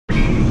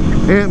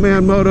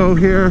Ant-Man Moto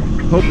here.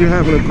 Hope you're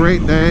having a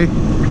great day.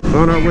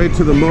 On our way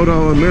to the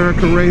Moto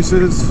America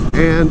races.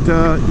 And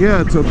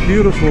yeah, it's a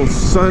beautiful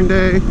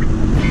Sunday.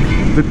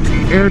 The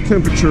air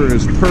temperature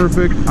is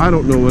perfect. I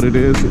don't know what it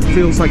is. It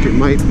feels like it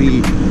might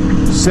be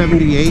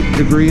 78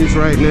 degrees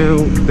right now.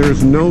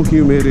 There's no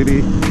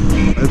humidity.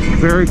 It's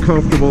very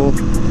comfortable.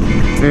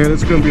 And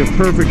it's going to be a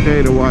perfect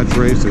day to watch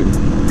racing.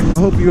 I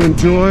hope you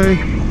enjoy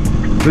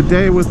the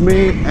day with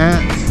me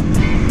at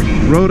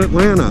Road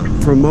Atlanta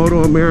from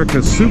Moto America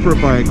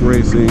Superbike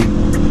Racing,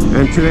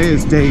 and today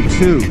is day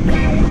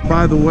 2.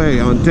 By the way,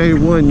 on day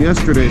 1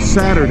 yesterday,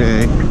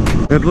 Saturday,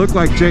 it looked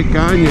like Jake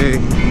Gagne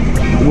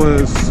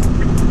was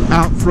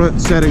out front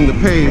setting the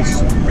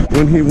pace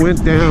when he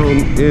went down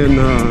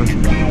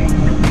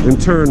in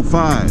turn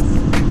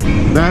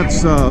 5.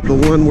 That's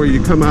the one where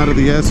you come out of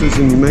the S's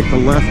and you make the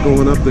left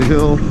going up the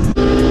hill.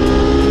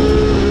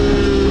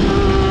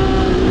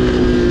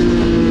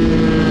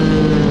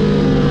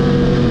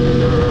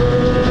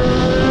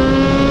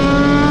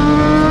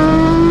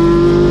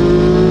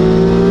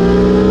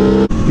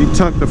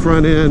 Tucked the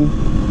front end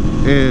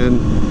and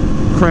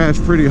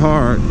crashed pretty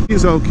hard.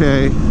 He's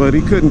okay, but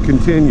he couldn't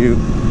continue.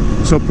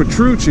 So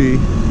Petrucci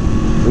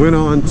went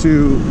on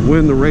to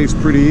win the race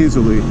pretty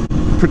easily.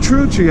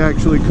 Petrucci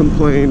actually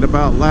complained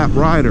about lap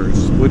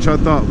riders, which I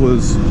thought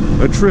was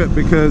a trip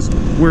because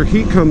where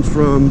he comes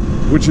from,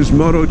 which is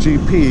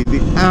MotoGP,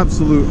 the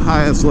absolute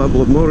highest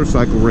level of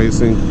motorcycle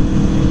racing,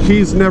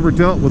 he's never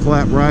dealt with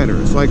lap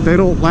riders. Like, they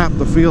don't lap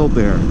the field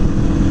there.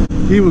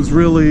 He was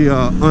really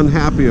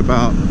unhappy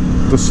about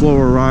the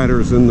slower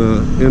riders in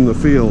the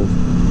field.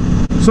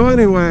 So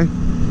anyway,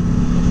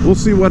 we'll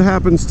see what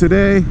happens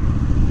today.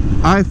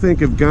 I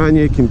think if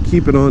Gagne can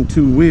keep it on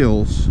 2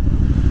 wheels,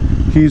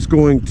 he's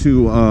going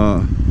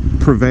to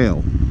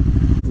prevail.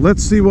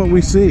 Let's see what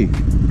we see.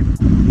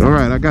 All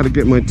right, I got to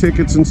get my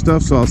tickets and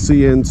stuff, so I'll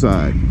see you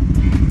inside.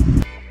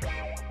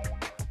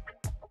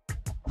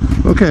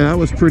 Okay, that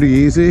was pretty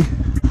easy.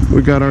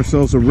 We got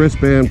ourselves a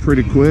wristband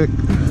pretty quick.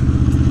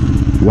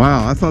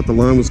 Wow, I thought the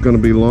line was going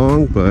to be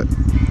long, but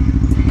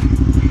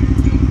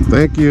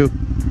thank you.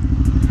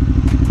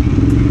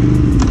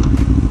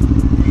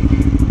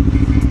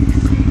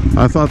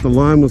 I thought the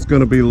line was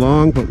going to be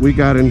long, but we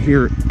got in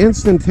here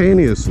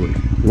instantaneously.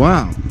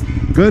 Wow.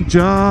 Good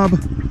job,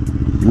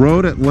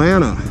 Road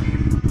Atlanta.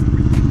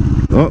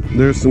 Oh,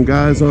 there's some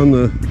guys on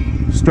the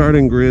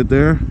starting grid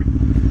there.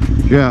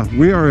 Yeah,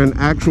 we are in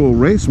actual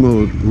race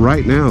mode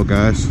right now,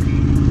 guys.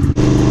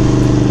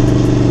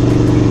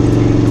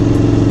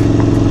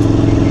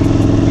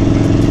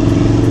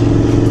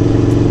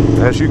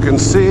 As you can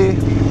see,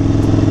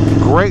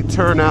 great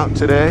turnout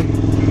today.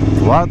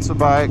 Lots of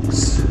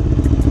bikes.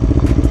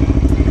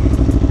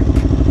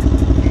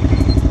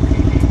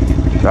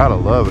 Gotta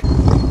love it.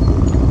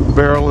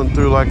 Barreling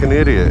through like an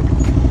idiot.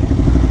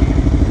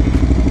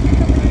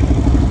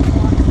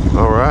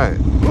 All right.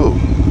 Ooh.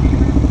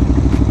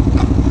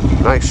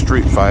 Nice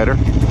Street Fighter.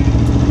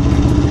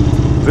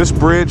 This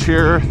bridge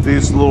here,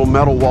 these little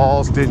metal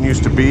walls didn't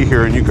used to be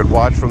here and you could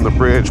watch from the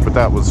bridge, but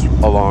that was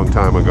a long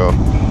time ago.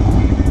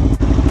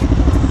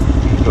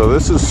 So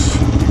this is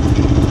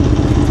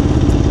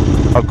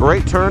a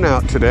great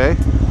turnout today.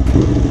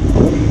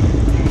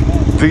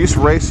 These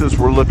races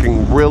were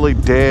looking really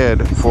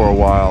dead for a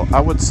while. I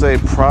would say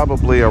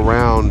probably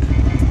around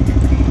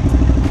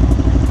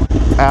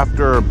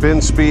after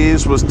Ben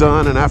Spies was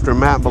done and after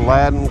Matt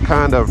Mladen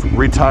kind of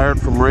retired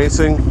from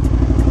racing.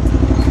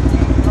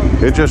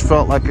 It just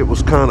felt like it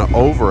was kind of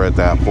over at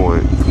that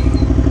point.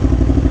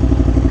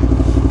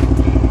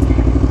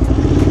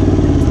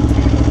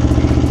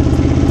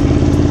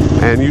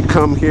 And you'd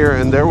come here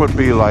and there would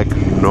be like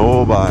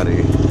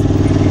nobody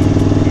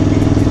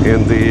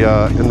in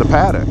the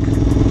paddock.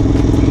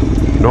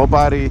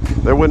 Nobody,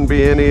 there wouldn't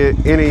be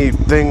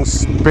anything,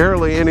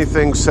 barely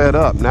anything set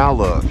up. Now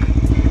look,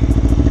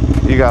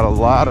 you got a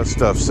lot of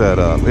stuff set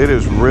up. It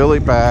is really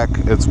back.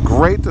 It's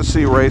great to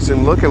see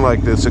racing looking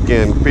like this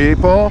again.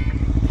 People,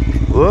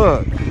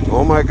 look,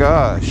 oh my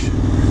gosh.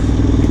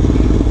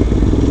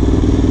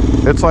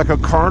 It's like a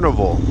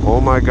carnival, oh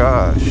my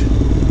gosh.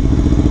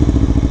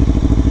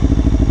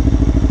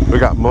 We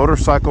got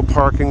motorcycle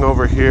parking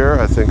over here.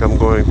 I think I'm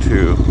going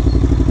to,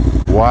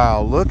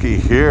 wow, looky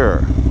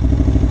here.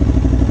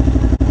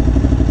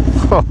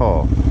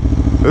 Oh,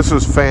 this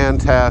is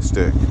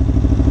fantastic.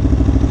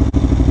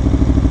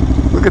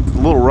 Look at the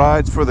little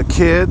rides for the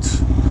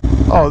kids.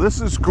 Oh,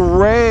 this is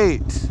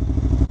great.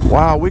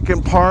 Wow, we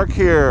can park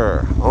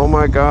here. Oh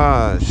my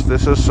gosh,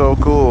 this is so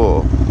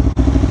cool.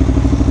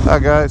 Hi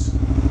guys.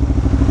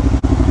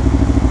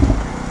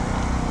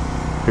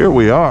 Here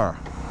we are.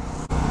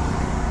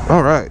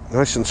 All right,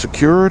 nice and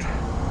secured.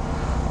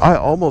 I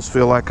almost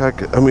feel like I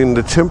could, I mean,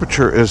 the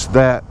temperature is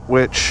that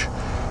which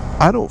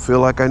I don't feel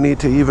like I need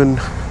to even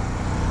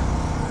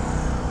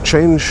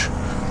change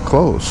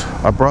clothes.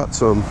 I brought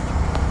some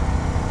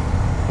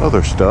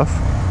other stuff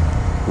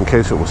in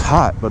case it was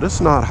hot, but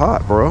it's not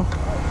hot, bro.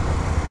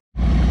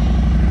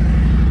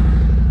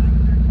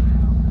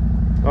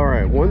 All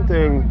right, one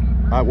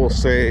thing I will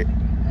say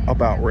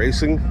about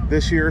racing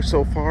this year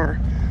so far.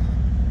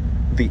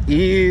 The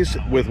ease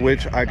with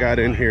which I got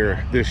in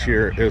here this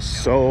year is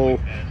so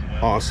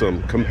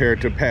awesome compared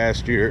to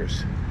past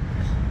years.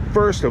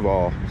 First of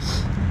all,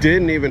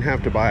 didn't even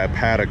have to buy a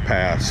paddock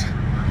pass.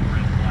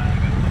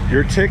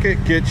 Your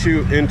ticket gets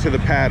you into the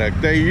paddock.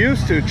 They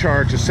used to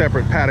charge a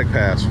separate paddock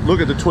pass. Look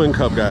at the Twin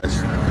Cub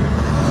guys.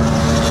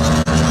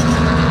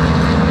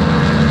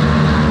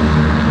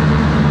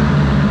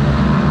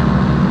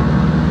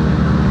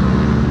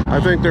 I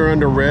think they're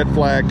under red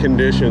flag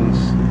conditions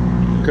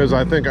because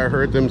I think I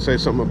heard them say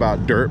something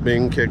about dirt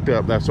being kicked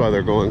up. That's why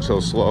they're going so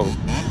slow.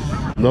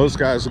 And those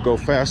guys will go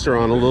faster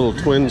on a little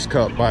Twins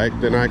Cup bike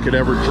than I could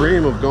ever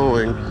dream of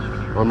going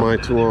on my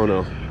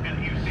Tuono.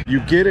 You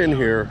get in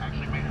here,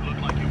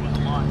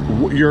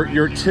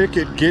 your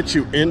ticket gets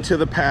you into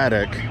the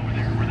paddock.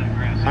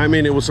 I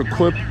mean, it was a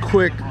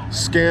quick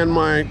scan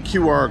my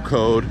QR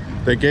code.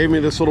 They gave me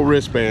this little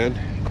wristband,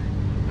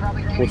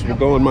 which will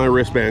go in my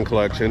wristband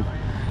collection.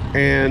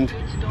 And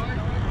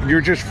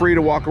you're just free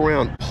to walk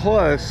around.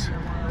 Plus,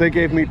 they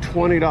gave me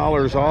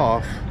 $20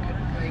 off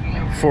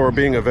for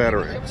being a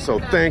veteran. So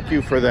thank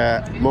you for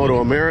that, Moto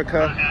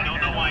America.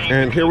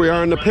 And here we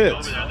are in the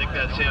pits. I think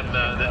that's him,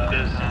 that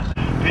is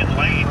pit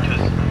lane,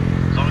 because as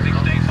long as he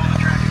stays on the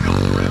track and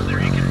goes around there,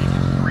 he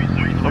can breathe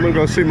through. I'm gonna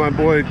go see my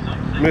boy,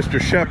 Mr.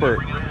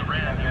 Shepard,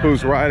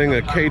 who's riding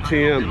a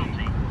KTM.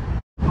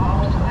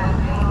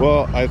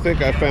 Well, I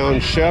think I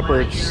found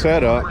Shepard's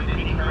setup.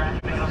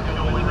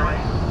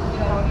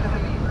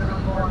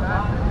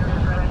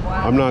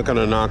 I'm not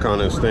gonna knock on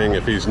his thing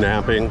if he's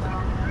napping,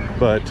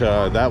 but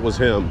that was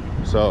him.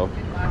 So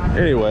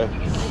anyway,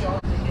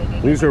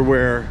 these are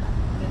where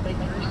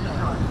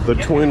the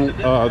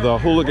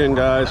hooligan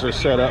guys are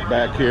set up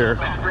back here.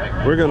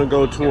 We're gonna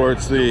go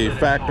towards the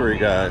factory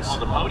guys.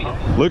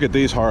 Look at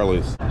these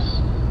Harleys.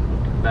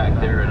 Back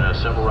there and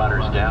several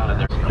riders down,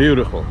 and they're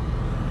beautiful.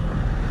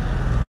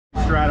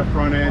 Strata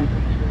front end.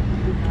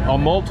 A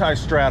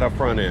multi-strata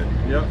front end.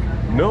 Yep.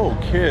 No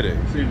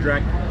kidding. So you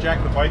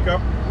jack the bike up.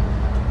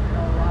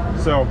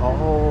 So,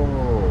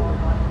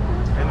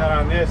 and then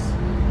on this,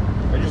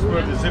 I just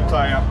put the zip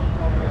tie up,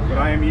 but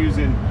I am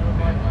using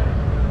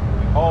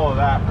all of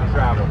that for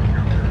travel.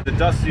 The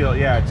dust seal,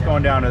 yeah, it's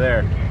going down to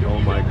there. Oh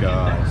my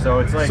God. So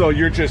it's like, so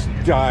you're just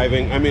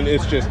diving. I mean,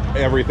 it's just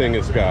everything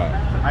it's got.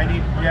 I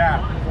need,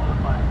 yeah,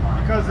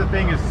 because the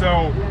thing is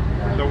so,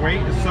 the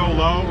weight is so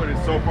low and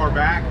it's so far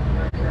back.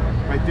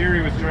 My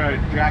theory was to try to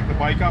jack the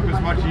bike up as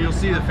much. You'll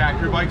see the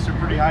factory bikes are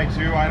pretty high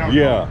too. I don't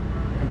know.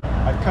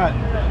 I cut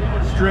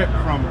strip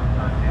from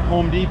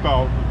Home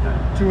Depot,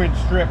 2-inch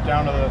strip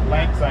down to the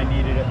lengths I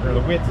needed it, or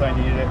the widths I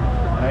needed it,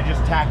 and I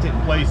just tacked it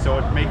in place so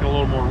it'd make it a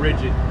little more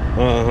rigid.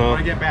 When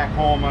I get back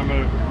home, I'm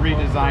going to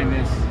redesign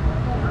this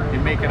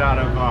and make it out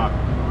of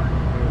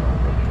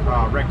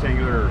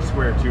rectangular or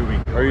square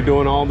tubing. Are you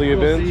doing all the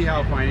events? We'll see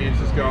how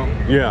finances go.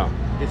 Yeah.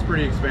 It's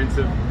pretty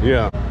expensive.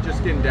 Yeah.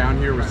 Just getting down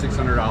here was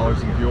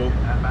 $600 in fuel.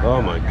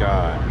 Oh my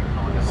God.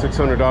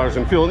 $600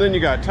 in fuel, and then you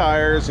got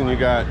tires and you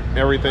got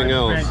everything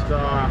else. Spent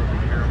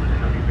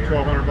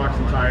 $1,200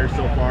 in tires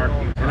so far,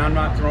 and I'm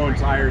not throwing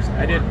tires.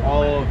 I did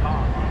all of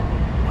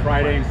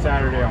Friday and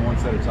Saturday on one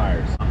set of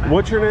tires.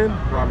 What's your name?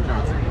 Rob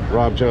Johnson.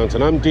 Rob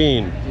Johnson. I'm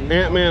Dean.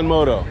 Ant-Man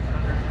Moto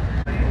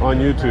on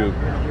YouTube.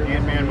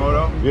 Ant-Man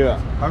Moto. Yeah.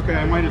 Okay,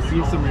 I might have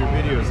seen some of your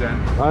videos then.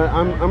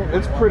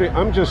 It's pretty.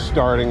 I'm just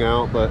starting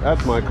out, but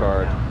that's my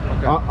card.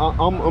 Okay.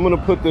 I'm gonna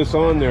put this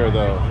on there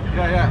though.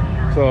 Yeah.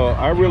 So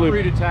I really.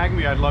 Feel free to tag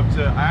me. I'd love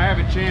to. I have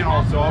a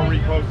channel, so I'll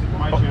repost it to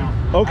my channel.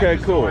 Okay,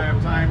 cool. I have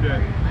time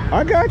to.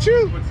 I got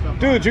you,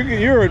 dude.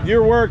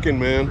 You're working,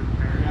 man.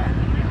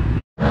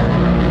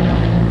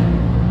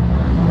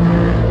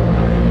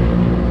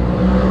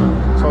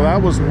 So that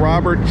was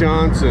Robert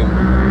Johnson.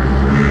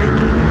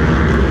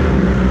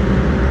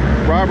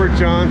 Robert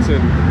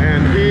Johnson,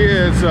 and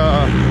he's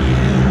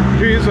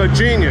a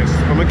genius,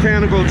 a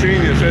mechanical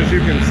genius, as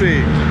you can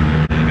see.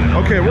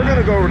 Okay, we're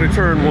gonna go over to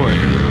turn 1.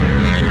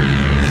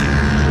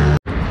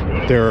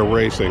 They're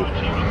racing.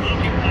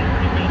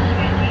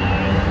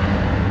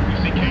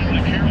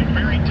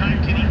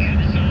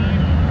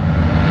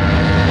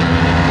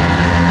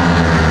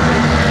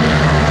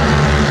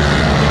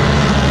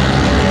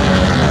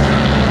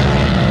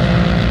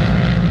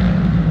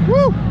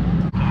 Woo!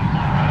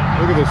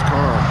 Look at this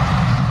car.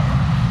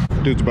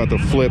 Dude's about to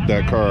flip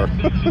that car.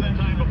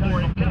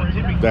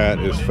 That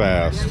is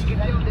fast.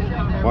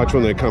 Watch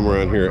when they come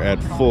around here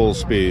at full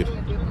speed.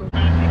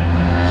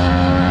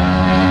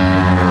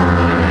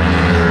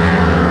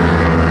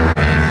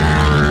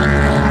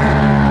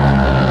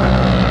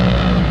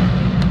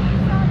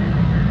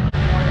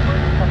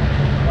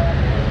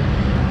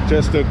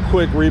 Just a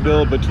quick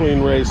rebuild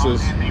between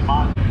races.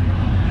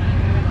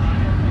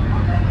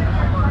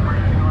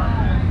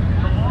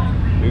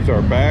 These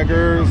are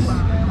baggers.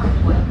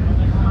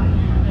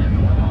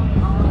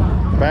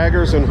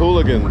 Baggers and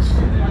hooligans.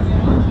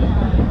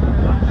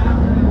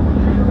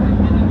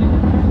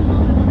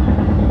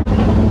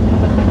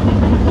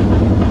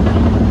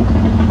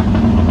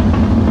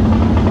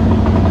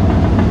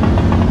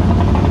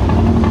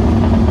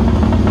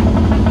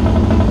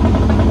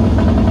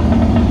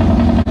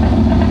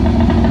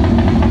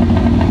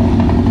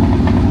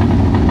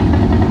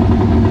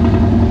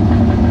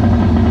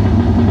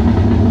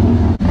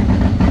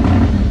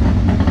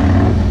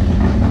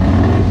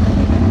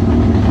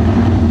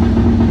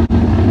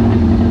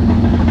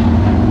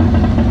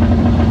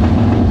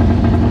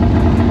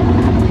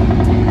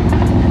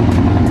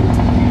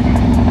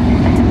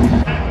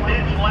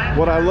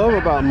 love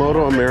about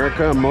Moto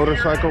America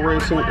motorcycle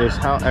racing is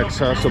how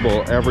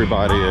accessible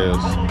everybody is.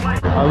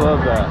 I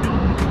love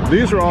that.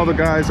 These are all the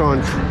guys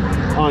on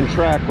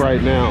track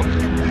right now.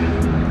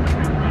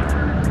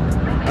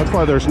 That's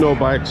why there's no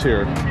bikes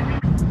here.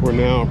 We're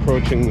now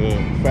approaching the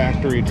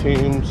factory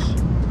teams.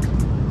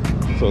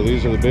 So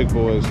these are the big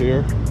boys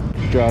here.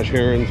 Josh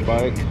Heron's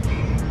bike.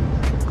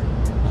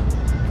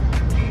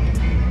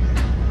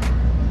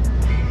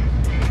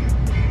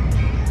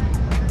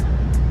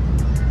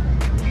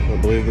 I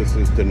believe this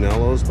is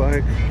Danello's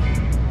bike.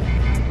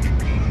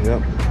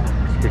 Yep,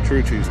 it's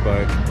Petrucci's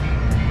bike.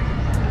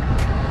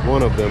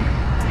 One of them.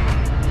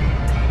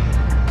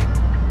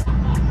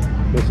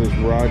 This is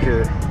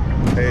Roger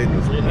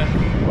Hayden's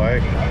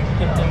bike.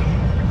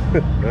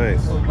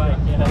 Nice.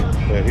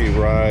 That he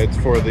rides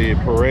for the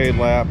parade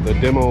lap, the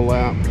demo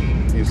lap.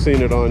 You've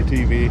seen it on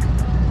TV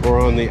or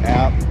on the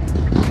app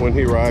when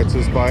he rides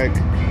his bike.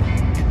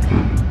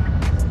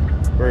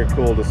 Very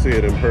cool to see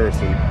it in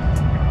person.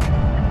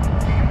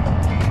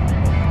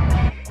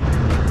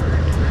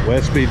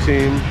 Westby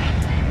team.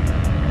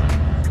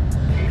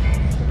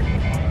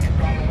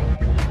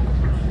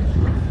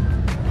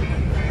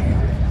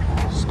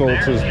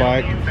 Stoltz's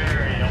bike.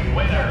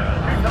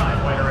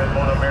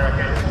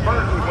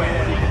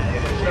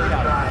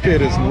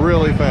 It is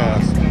really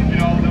fast. You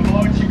know, the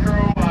Veloci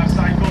crew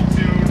cycled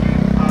soon.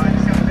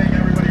 Just gotta thank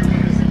everybody who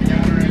put this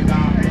together and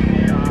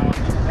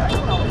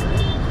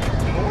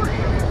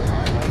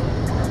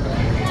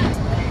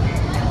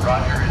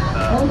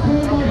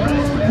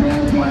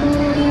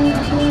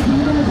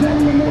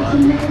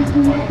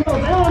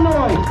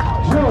Illinois,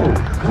 Joe.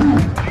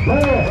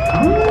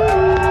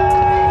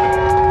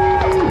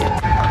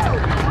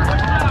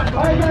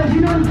 Alright guys,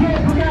 you know you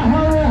can't forget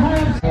how it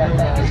happens. I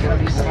think it's gonna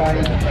be somebody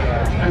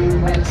who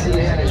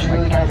mid-season is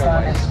really gonna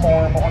find his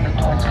form on the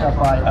Twins Cup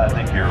bike. I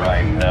think you're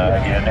right.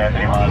 Again,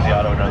 Anthony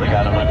Mazziato, another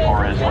guy to look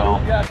for as well.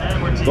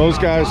 Those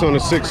guys on a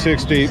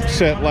 660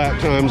 set lap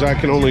times I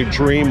can only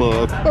dream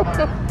of.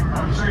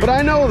 But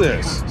I know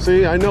this.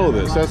 See, I know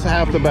this. That's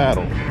half the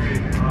battle.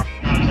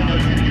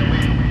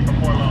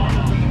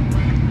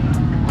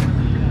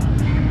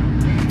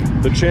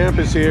 The champ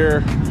is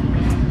here.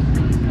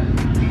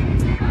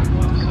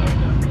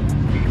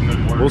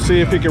 We'll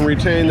see if he can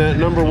retain that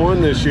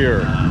 #1 this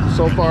year.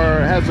 So far,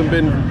 it hasn't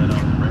been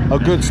a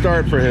good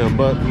start for him,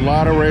 but a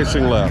lot of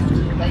racing left.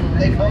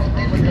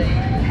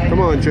 Come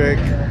on, Jake.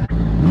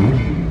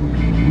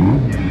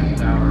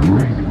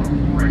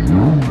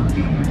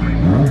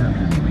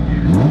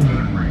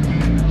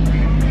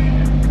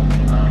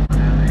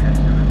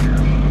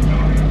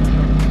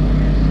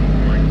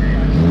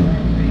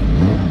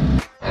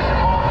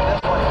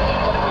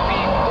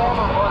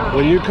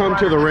 When you come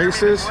to the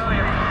races,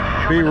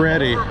 be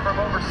ready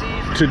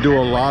to do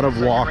a lot of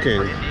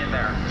walking.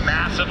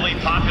 Massively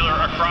popular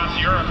across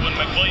Europe when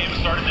McWilliams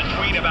started to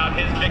tweet about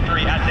his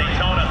victory at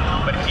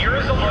Daytona. But here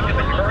is a look at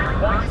the current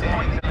points.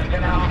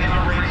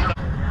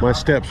 My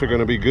steps are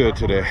going to be good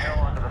today.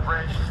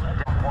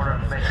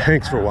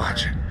 Thanks for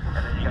watching.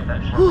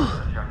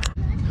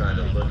 Trying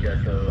to look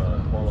at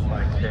the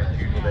qualifying stats.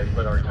 Usually they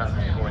put our times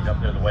going up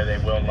there the way they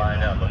will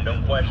line up, but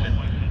no question.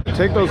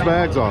 Take those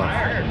bags off.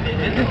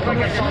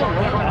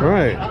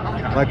 Right.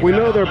 Like we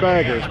know they're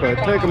baggers, but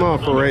take them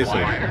off for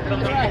racing.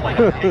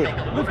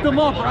 Lift them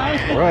up, right?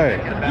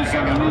 Right. Do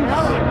something new.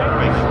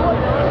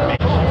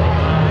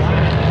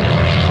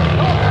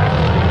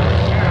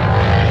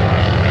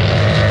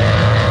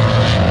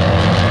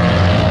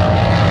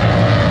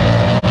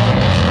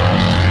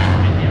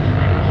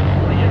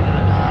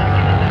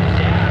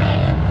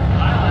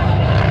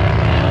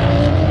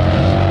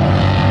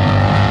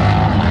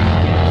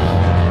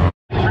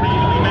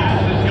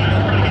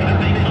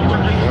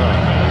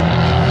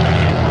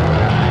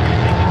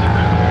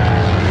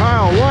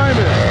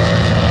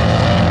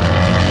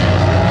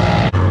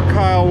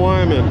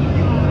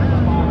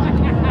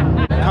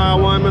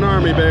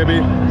 Baby.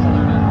 Woo!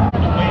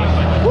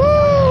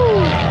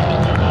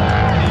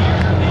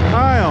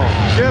 Kyle,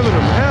 giving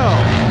him hell.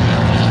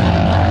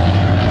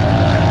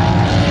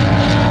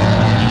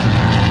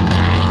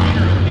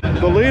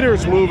 The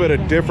leaders move at a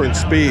different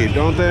speed,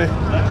 don't they?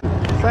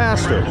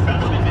 Faster.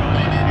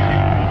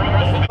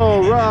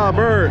 Go,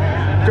 Robert.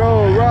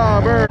 Go,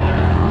 Robert.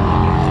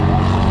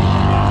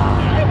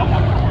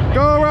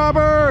 Go,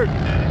 Robert.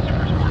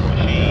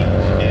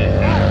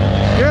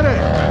 Get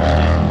it.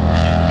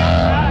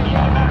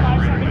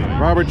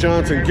 Robert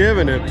Johnson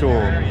giving it to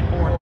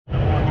him.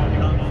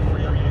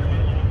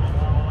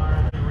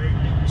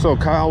 So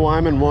Kyle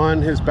Wyman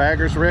won his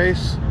baggers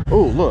race.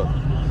 Oh, look.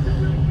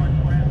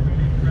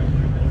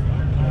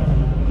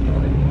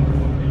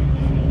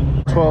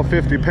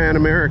 $12.50 Pan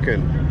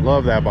American.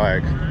 Love that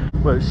bike.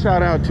 But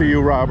shout out to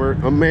you, Robert.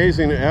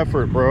 Amazing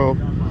effort, bro.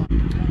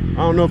 I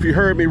don't know if you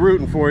heard me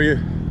rooting for you.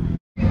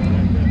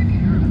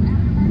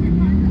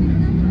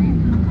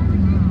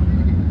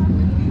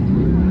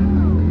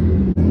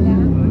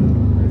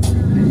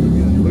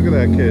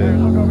 That kid.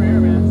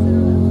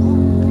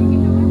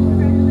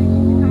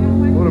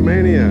 What a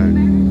maniac.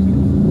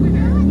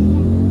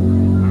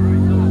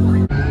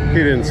 He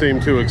didn't seem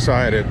too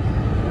excited.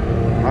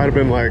 I'd have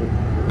been like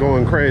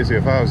going crazy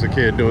if I was a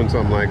kid doing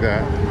something like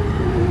that.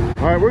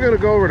 All right, we're gonna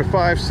go over to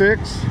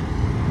 5.6.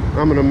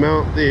 I'm gonna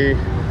mount the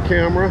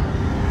camera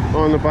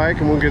on the bike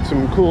and we'll get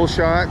some cool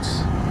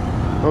shots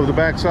of the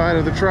backside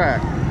of the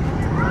track.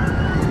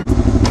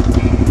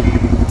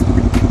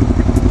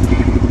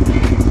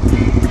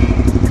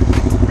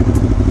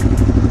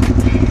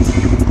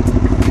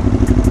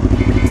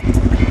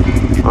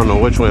 I don't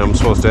know which way I'm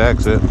supposed to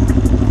exit.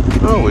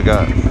 Oh, we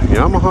got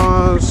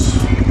Yamahas,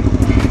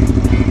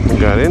 we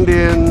got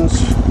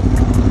Indians.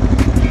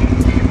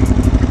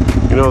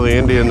 You know, the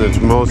Indian that's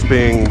most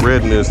being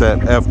ridden is that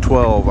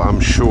F12, I'm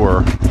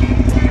sure.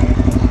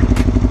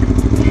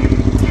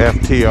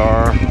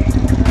 FTR.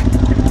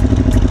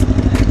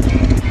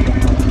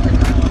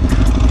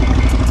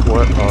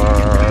 What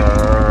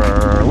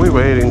are we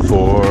waiting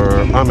for?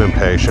 I'm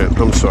impatient.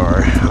 I'm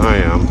sorry. I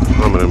am.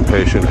 I'm an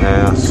impatient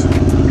ass.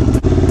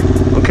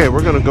 Okay,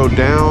 we're gonna go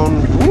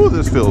down. Ooh,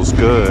 this feels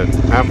good.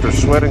 After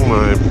sweating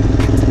my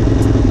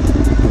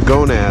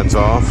gonads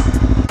off.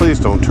 Please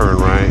don't turn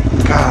right.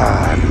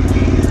 God.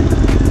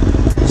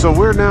 So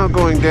we're now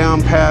going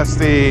down past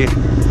the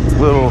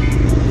little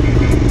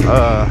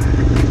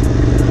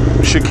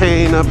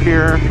chicane up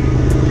here,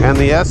 and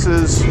the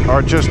S's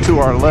are just to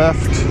our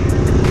left,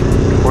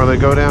 where they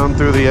go down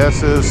through the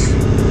S's,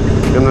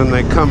 and then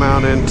they come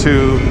out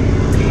into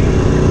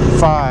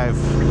 5,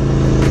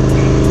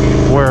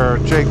 where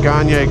Jake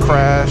Gagne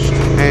crashed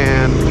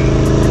and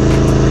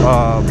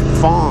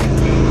Fong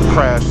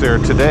crashed there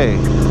today.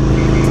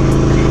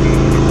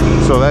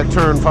 So that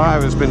turn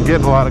 5 has been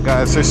getting a lot of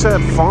guys. They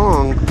said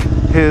Fong,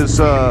 his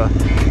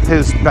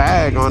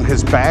bag on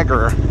his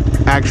bagger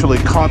actually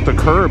caught the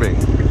curbing.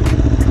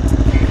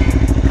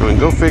 I mean,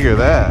 go figure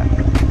that.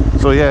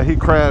 So yeah, he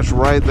crashed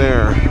right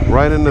there,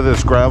 right into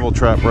this gravel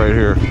trap right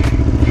here.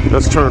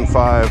 That's turn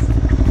 5.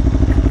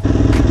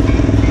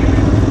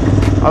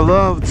 I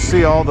love to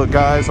see all the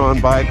guys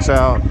on bikes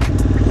out.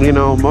 You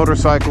know,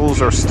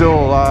 motorcycles are still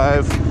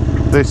alive.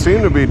 They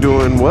seem to be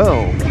doing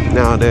well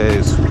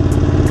nowadays.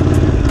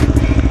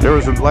 There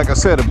was, like I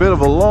said, a bit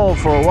of a lull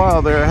for a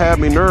while there. It had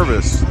me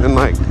nervous in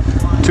like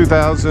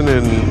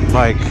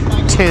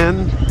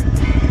 2010.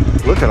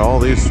 Look at all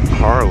these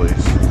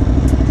Harleys.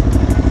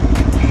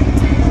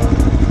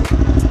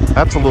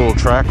 That's a little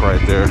track right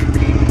there.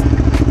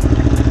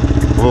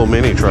 A little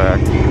mini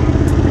track.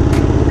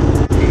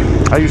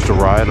 I used to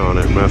ride on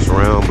it and mess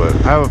around, but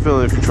I have a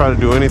feeling if you try to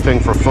do anything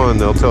for fun,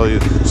 they'll tell you,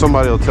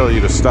 somebody will tell you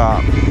to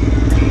stop.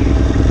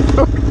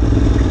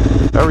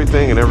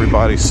 Everything and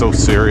everybody's so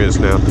serious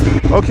now.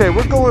 Okay,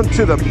 we're going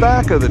to the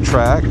back of the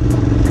track,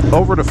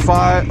 over to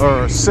 5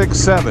 or 6,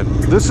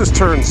 7. This is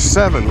turn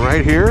 7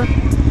 right here,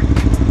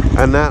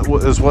 and that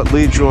is what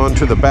leads you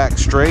onto the back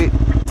straight.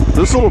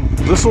 This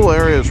little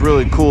area is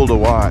really cool to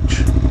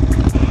watch.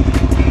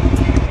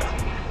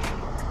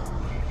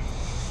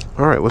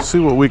 All right, let's see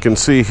what we can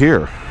see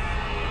here.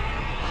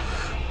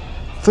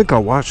 I think I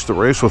watched the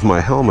race with my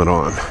helmet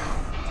on.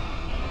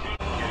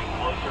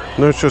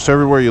 No, it's just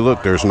everywhere you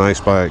look, there's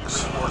nice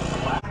bikes.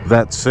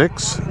 That's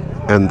 6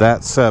 and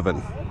that's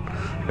 7.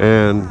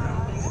 And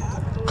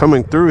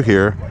coming through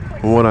here,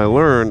 what I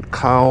learned,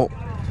 not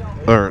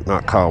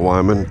Kyle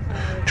Wyman,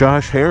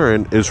 Josh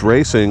Herron is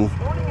racing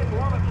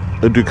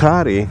a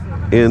Ducati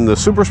in the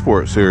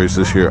Supersport Series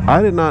this year.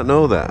 I did not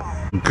know that.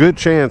 Good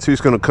chance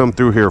he's going to come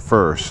through here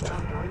first.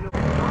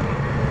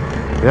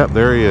 Yep,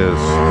 there he is.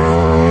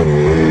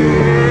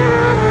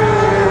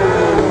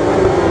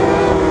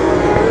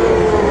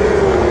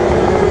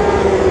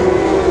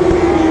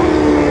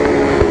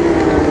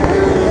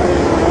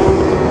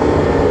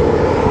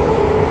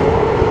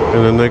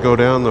 And then they go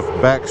down the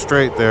back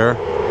straight there.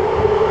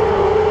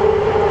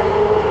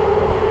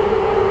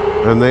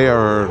 And they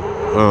are,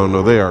 oh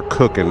no, they are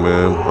cooking,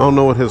 man. I don't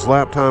know what his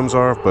lap times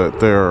are, but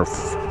they're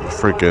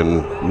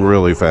freaking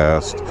really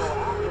fast.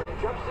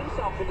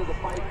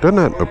 Doesn't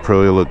that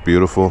Aprilia look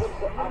beautiful?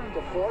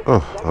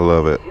 Oh, I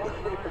love it.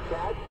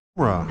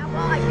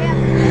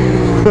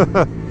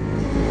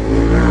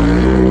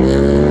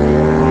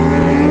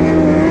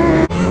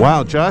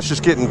 Wow, Josh is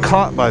getting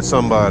caught by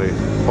somebody.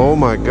 Oh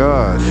my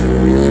gosh.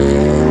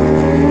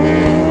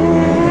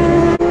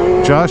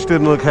 Josh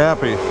didn't look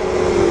happy.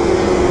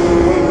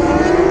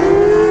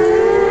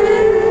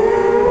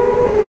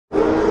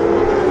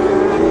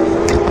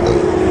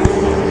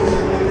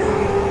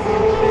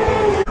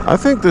 I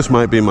think this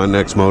might be my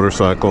next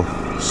motorcycle.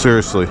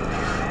 Seriously,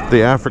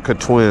 the Africa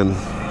Twin.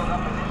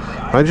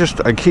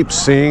 I keep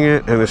seeing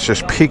it and it's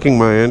just piquing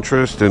my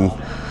interest, and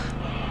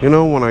you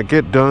know, when I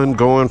get done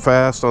going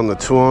fast on the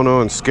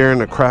 210 and scaring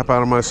the crap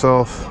out of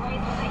myself,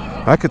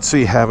 I could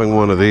see having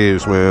one of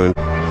these, man.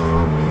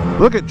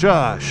 Look at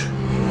Josh.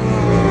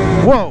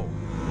 Whoa.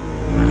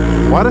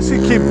 Why does he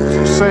keep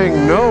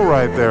saying no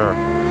right there?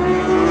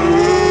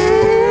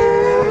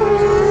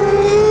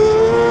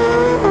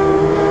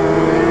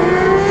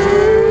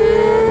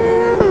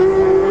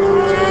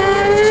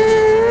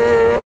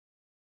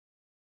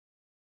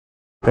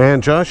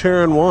 And Josh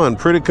Herron won,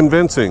 pretty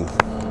convincing.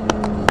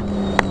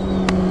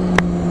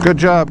 Good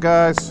job,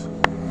 guys.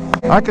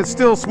 I could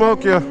still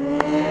smoke you.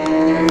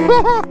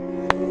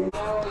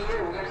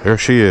 There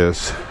she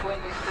is.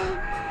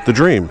 The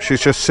dream.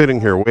 She's just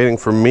sitting here waiting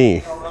for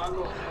me.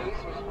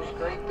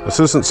 This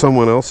isn't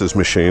someone else's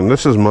machine.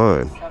 This is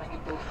mine.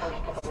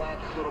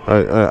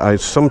 I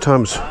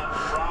sometimes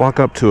walk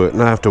up to it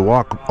and I have to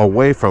walk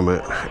away from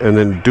it and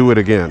then do it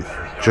again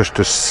just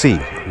to see.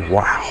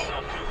 Wow.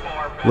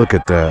 Look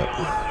at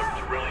that.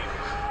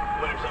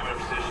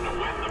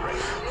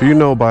 If you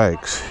know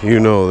bikes, you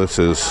know this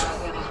is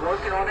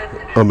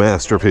a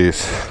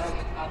masterpiece.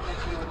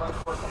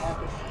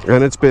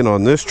 And it's been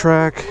on this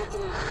track.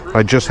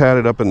 I just had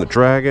it up in the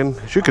Dragon.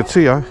 As you can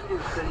see, I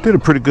did a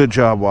pretty good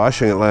job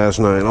washing it last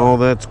night. All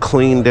that's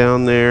clean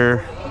down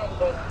there.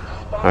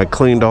 I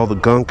cleaned all the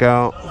gunk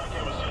out.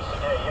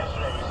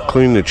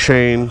 Cleaned the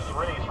chain.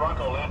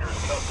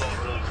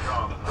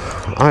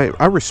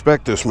 I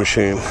respect this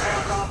machine.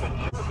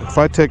 If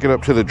I take it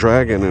up to the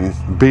Dragon and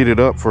beat it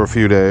up for a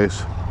few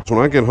days, when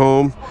I get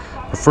home,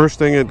 the first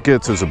thing it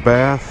gets is a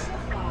bath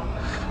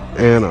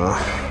and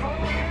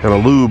a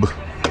lube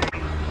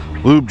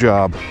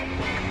job.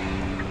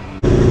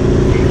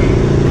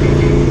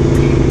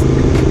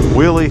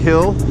 Wheelie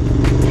Hill,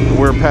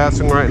 we're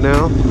passing right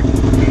now.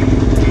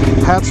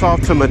 Hats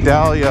off to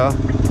Medallia,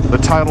 the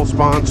title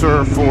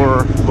sponsor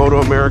for Moto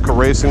America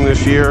racing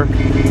this year.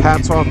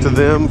 Hats off to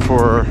them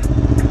for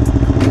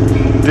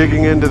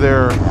digging into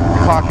their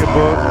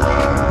pocketbook.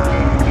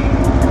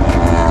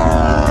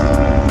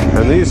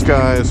 And these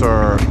guys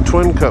are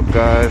Twin Cup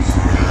guys.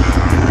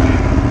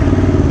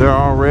 They're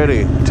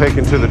already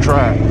taken to the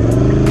track.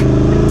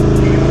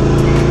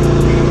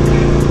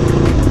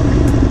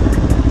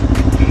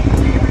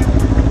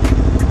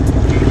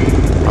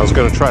 I was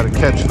going to try to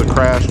catch the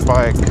crashed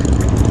bike.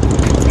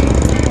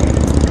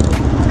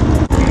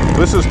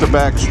 This is the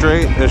back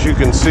straight, as you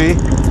can see.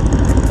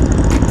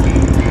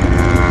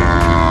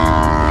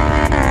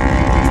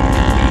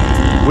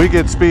 We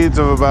get speeds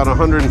of about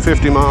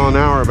 150 mile an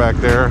hour back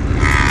there.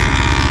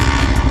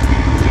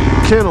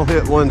 Ken will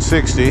hit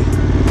 160.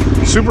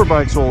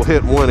 Superbikes will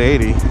hit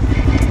 180.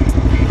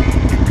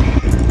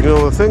 You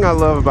know, the thing I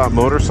love about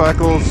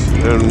motorcycles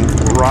and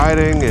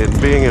riding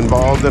and being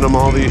involved in them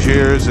all these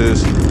years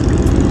is,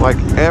 like,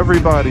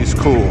 everybody's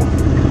cool.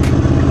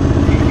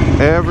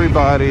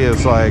 Everybody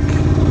is like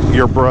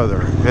your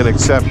brother and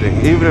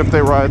accepting, even if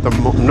they ride the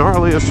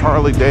gnarliest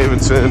Harley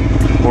Davidson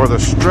or the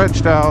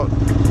stretched out,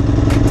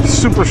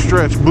 super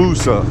stretched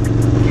Busa.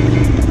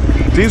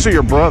 These are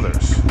your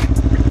brothers.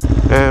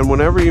 And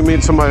whenever you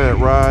meet somebody that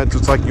rides,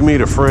 it's like you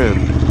meet a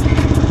friend.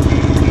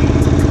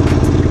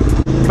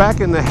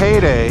 Back in the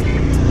heyday,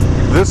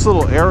 this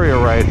little area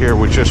right here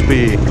would just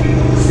be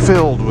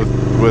filled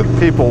with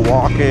people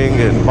walking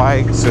and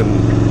bikes,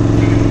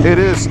 and it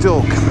is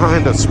still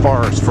kind of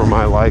sparse for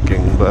my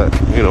liking, but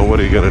you know, what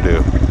are you gonna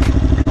do?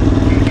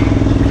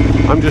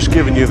 I'm just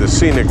giving you the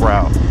scenic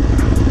route.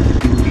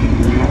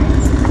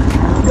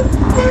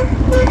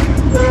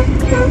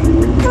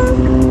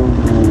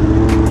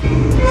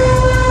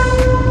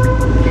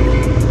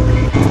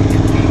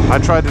 I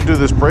tried to do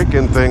this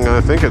break-in thing, and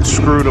I think it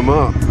screwed them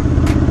up.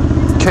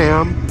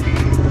 Cam,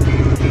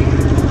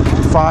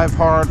 5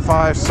 hard,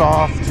 5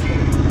 soft.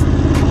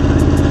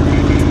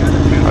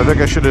 I think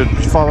I should have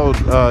followed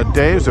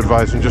Dave's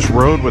advice and just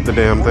rode with the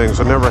damn things.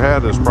 I never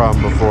had this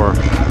problem before.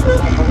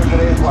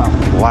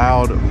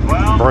 Loud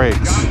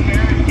brakes.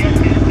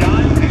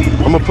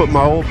 I'm gonna put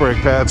my old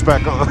brake pads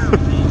back on.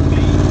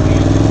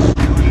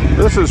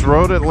 This is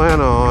Road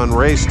Atlanta on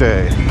race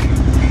day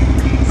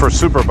for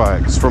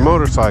superbikes, for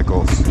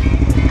motorcycles.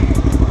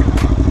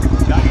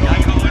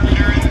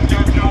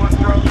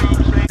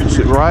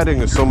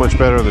 Riding is so much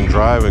better than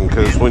driving,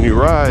 because when you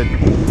ride,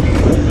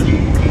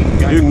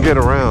 you can get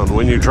around.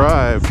 When you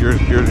drive, you're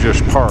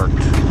just parked.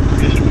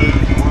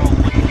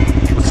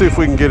 Let's see if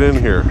we can get in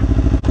here.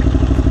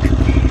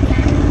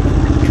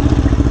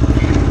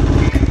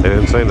 They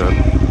didn't say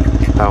nothing.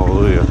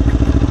 Hallelujah.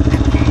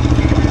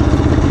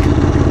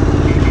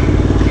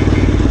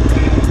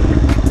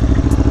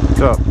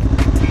 What's up?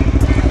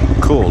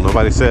 Cool,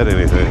 nobody said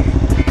anything.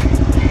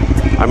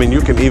 I mean, you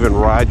can even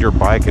ride your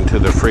bike into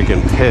the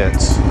freaking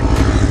pits.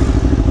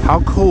 How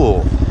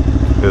cool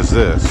is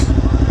this?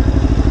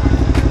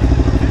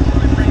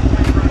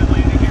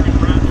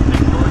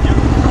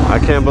 I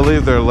can't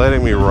believe they're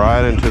letting me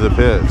ride into the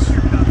pits.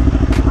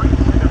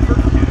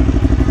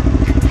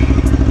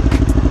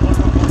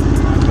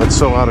 That's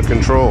so out of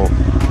control.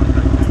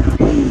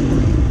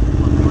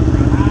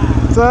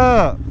 What's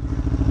up?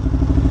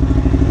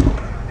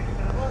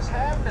 What's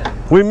happening?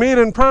 We meet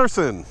in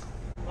person.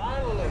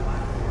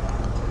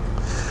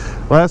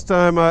 Last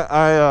time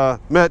I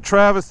met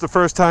Travis the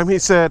first time, he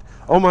said,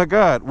 "Oh my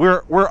God,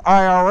 we're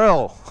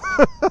IRL."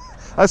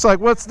 I was like,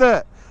 "What's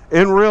that?"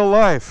 In real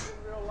life.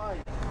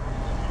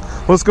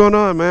 What's going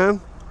on, man?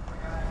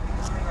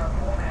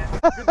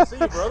 Good to see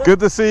you, brother. Good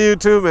to see you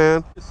too,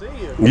 man. Good to see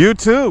you. You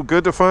too.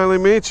 Good to finally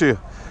meet you.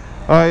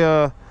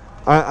 I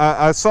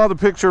I saw the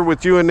picture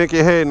with you and Nikki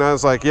Hayden. I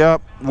was like,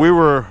 yep,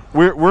 we're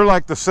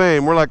like the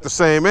same. We're like the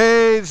same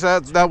age.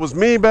 That was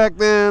me back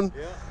then.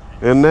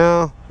 Yeah. And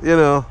now, you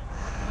know,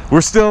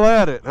 we're still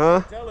at it, huh?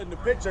 I'm telling the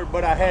picture,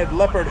 but I had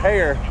leopard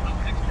hair.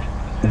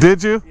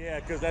 Did you? Yeah,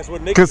 because that's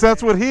what Nikki. Because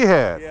that's what he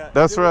had. Yeah.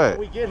 That's right.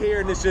 When we get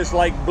here and it's just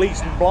like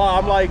bleached and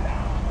blonde, I'm like,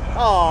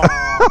 oh,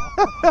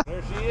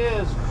 there she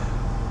is.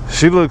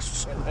 She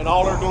looks in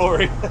all her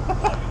glory.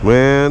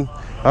 Man,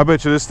 I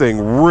bet you this thing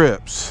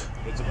rips.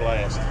 It's a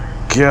blast.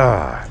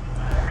 God.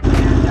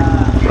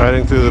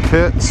 Riding through the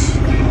pits.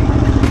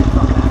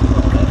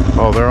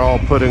 Oh, they're all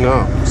putting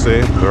up.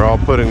 See? They're all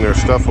putting their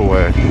stuff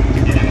away.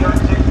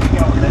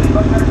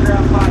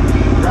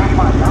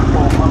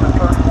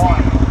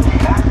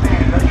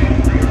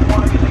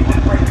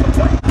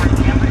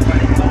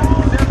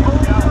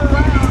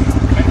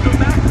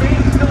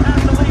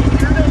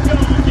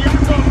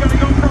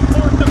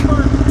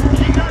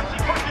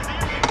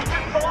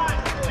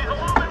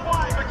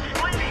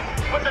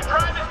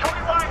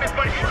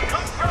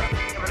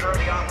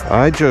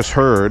 I just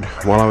heard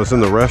while I was in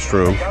the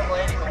restroom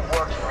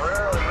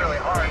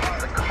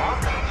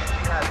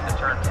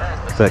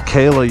that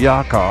Kayla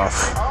Yakov,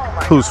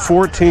 who's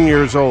 14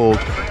 years old,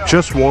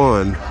 just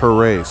won her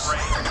race.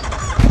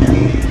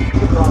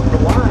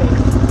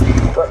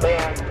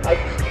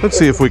 Let's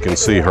see if we can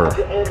see her.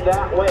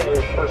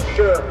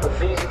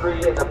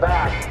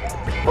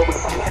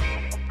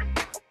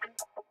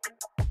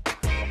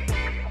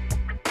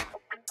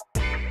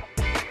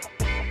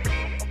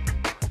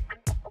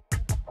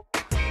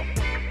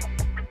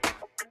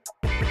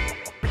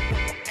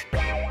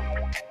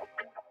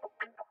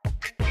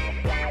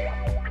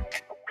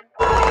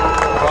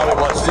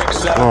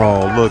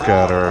 Oh, look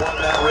at her.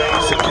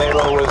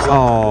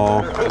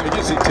 Oh.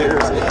 You see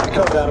tears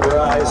come down her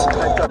eyes.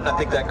 I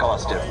think that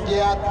cost him.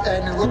 Yeah,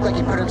 and it looked like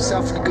he put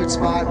himself in a good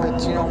spot,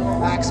 but you know,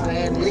 Max,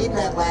 man, leading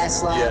that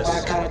last lap, yes.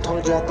 I kind of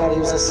told you I thought he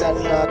was a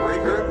setting up.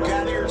 Regroup,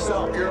 gather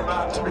yourself. You're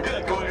about to be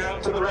going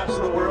out to the rest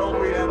of the world.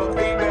 We have a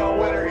female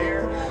winner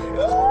here.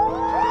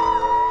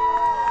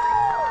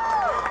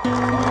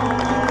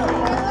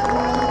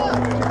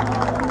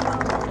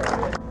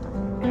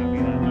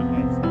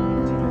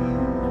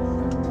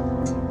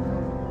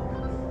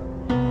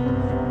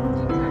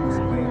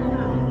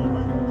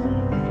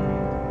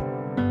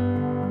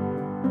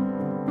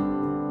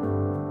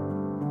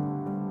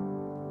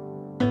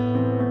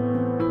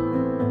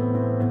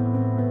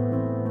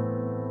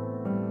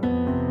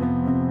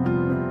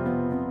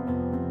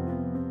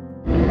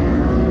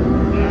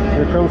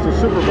 Here comes the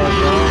Superbike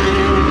now.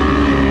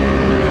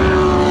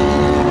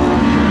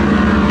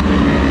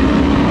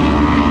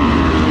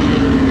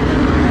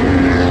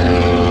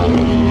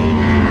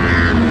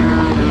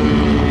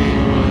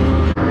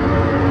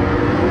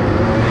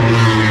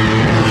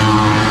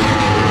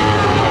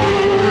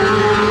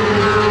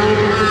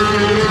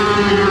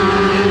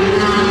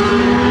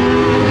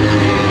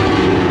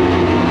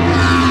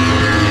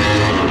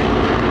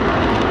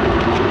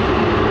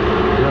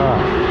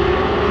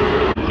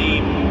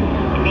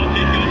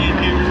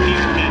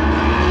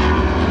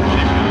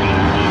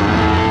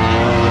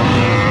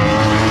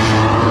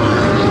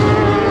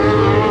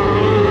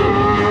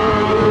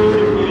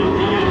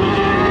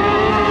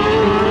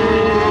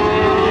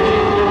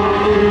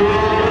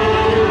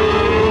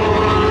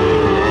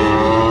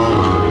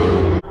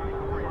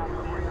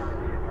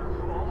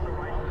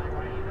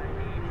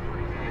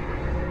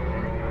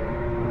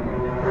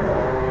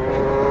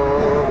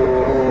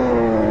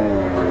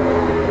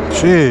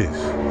 Jeez.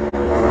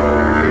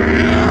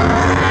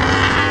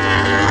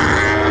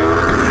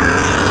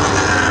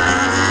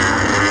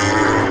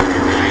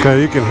 Okay,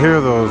 you can hear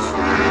those.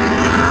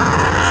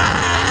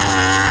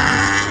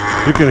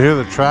 You can hear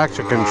the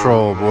traction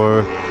control,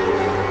 boy.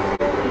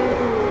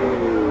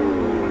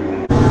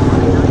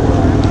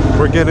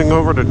 We're getting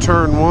over to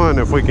turn 1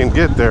 if we can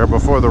get there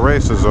before the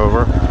race is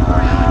over.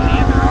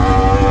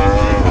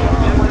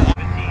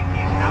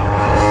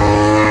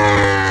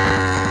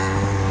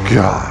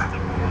 God.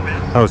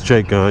 That was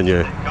Jake Gagne.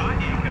 And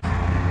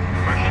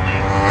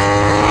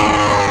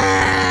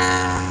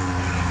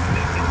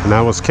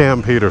that was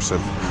Cam Peterson.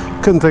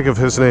 Couldn't think of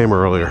his name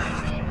earlier.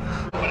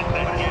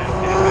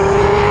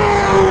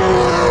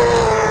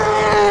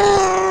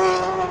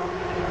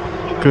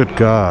 Good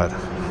God.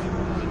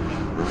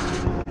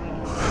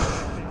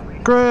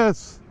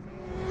 Chris!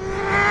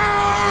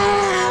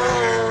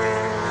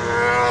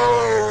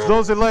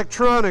 Those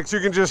electronics,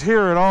 you can just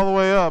hear it all the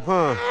way up,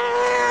 huh?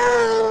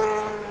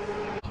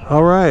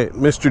 All right,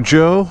 Mr.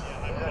 Joe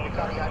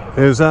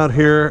is out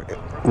here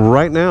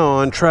right now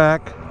on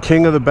track,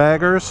 King of the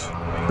Baggers,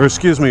 or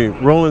excuse me,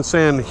 Rolling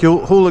Sand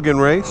Hooligan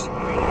Race.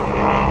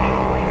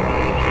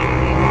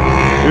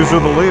 These are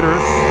the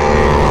leaders.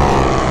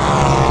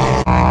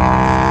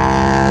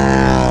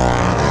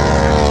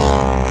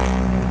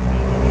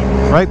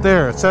 Right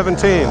there at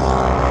 17.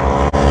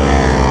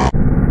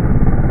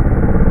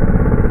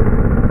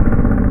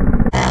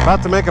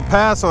 About to make a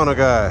pass on a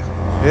guy.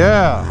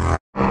 Yeah.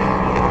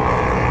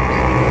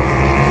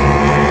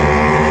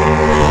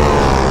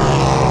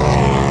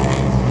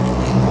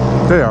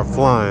 They are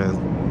flying.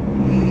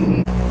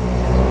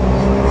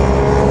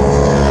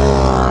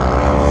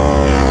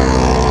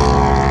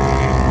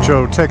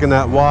 Joe taking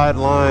that wide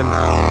line.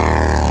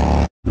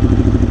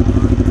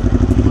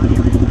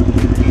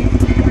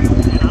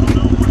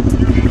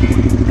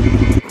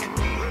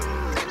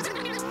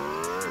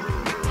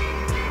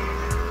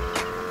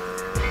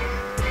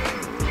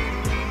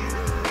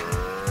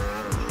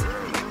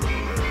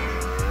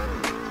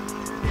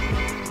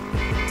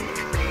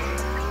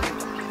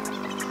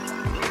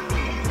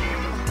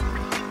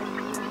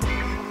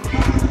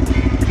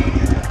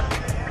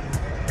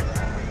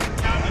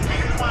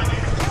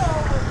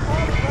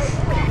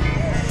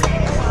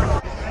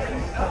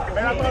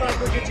 Man, I thought I was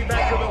going to get you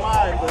back to the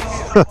line, but...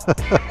 I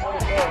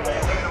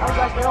was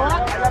like, you know what?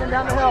 I got him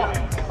down the hill.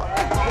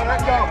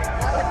 Let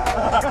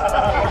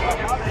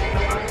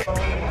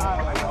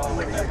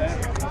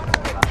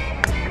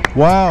go.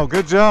 Wow,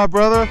 good job,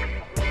 brother.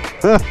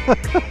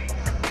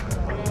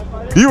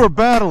 You were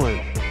battling.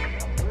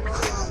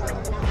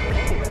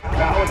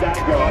 How would that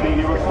go? I mean,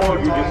 you were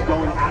just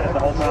going at it the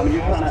whole time, and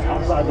you're kind of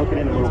outside looking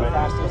in a little bit.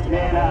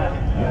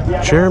 Man,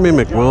 yeah, Jeremy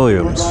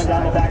McWilliams. going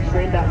down the back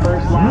straight that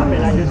first lap,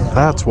 and I just...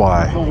 That's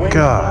why.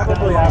 God. The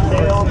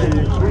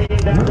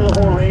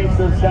whole race,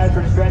 those guys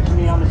were stretching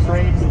me on the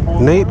straights.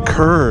 And Nate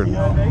Kern. we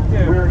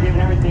were giving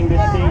everything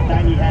this same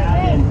 90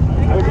 had, and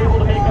I was able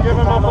to make up the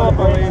time on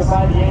the brakes, so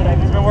by the end,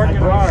 I've been working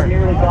hard.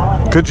 Nearly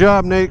gone. Good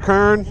job, Nate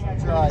Kern.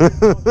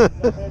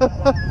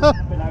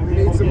 We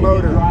need some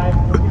motor.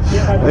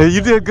 Hey,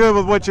 you did good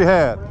with what you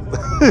had.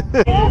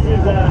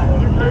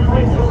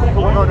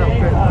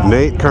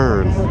 Nate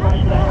Kern.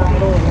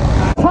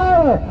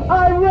 Tyler,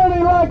 I really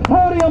like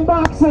podium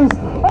boxes.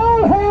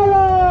 Oh,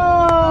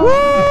 hello!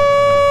 Woo!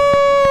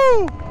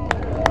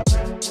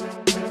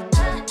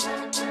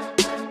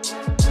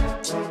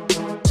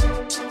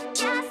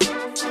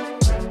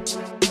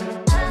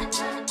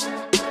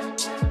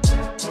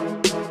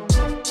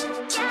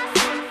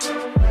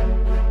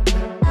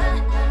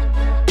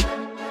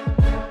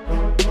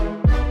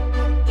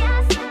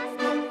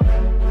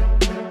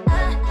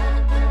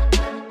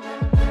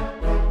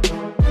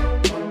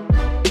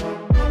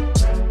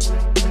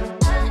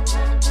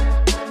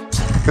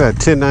 Got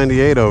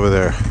 1098 over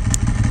there.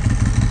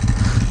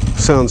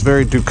 Sounds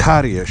very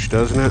Ducati-ish,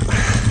 doesn't it?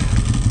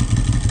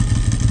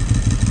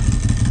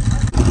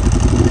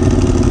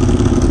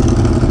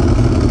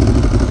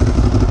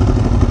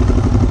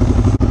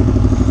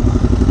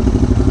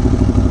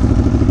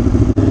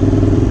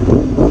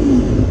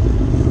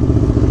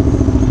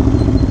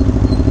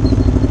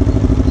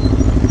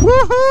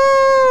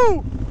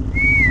 Woohoo!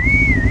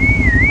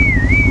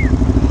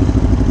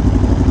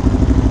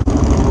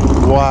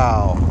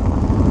 Wow.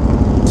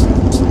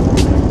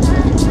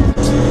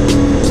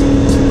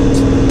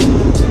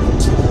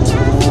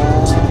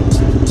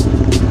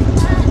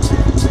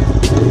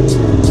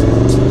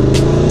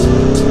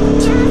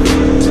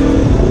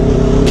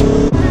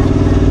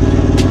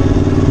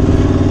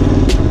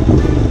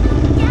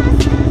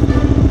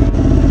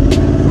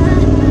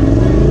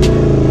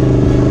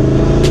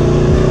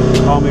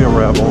 Call me a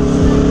rebel.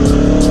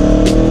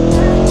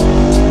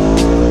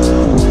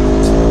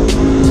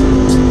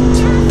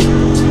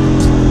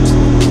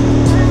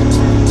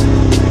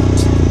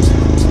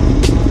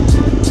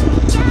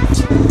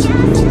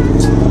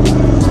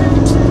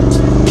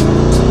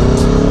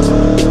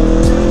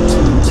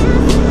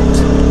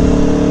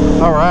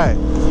 All right,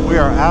 we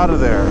are out of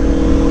there.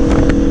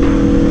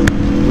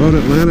 Road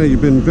Atlanta,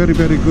 you've been very,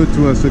 very good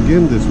to us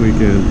again this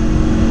weekend.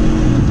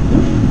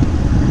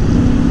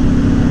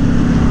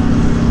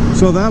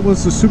 So that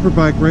was the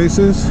Superbike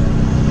races,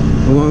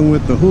 along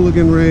with the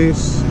hooligan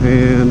race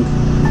and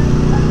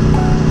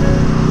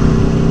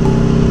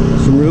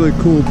some really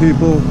cool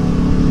people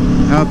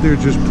out there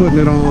just putting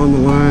it all on the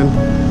line.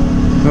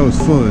 That was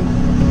fun.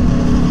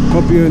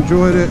 Hope you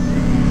enjoyed it.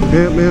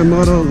 Ant-Man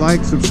Moto,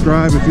 like,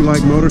 subscribe if you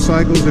like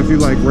motorcycles, if you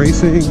like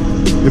racing,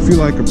 if you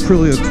like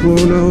Aprilia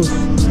Tuonos,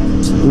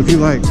 if you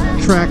like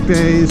track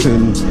days,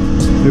 and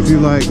if you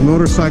like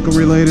motorcycle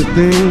related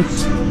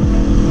things.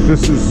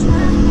 This is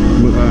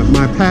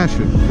my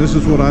passion. This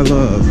is what I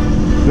love.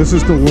 This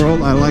is the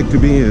world I like to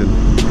be in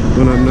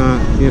when I'm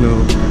not, you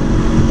know,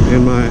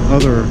 in my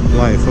other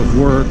life of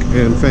work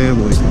and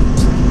family.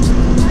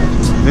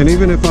 And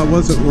even if I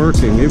wasn't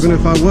working, even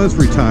if I was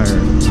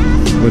retired,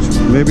 which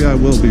maybe I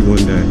will be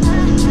one day,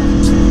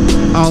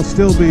 I'll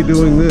still be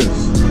doing this,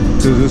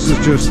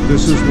 because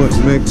this is what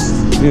makes,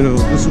 you know,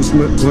 this is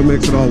what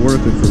makes it all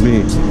worth it for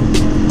me,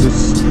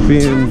 just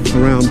being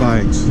around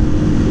bikes.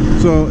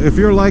 So if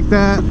you're like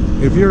that,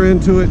 if you're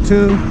into it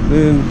too,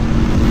 then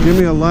give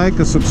me a like,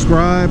 a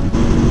subscribe,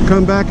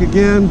 come back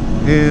again,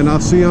 and I'll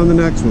see you on the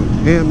next one.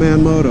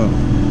 Ant-Man Moto.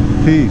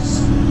 Peace.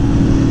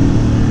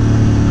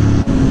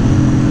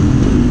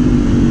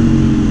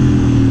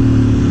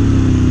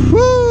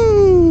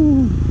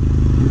 Woo!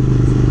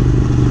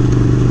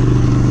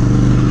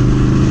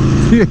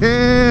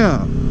 Yeah!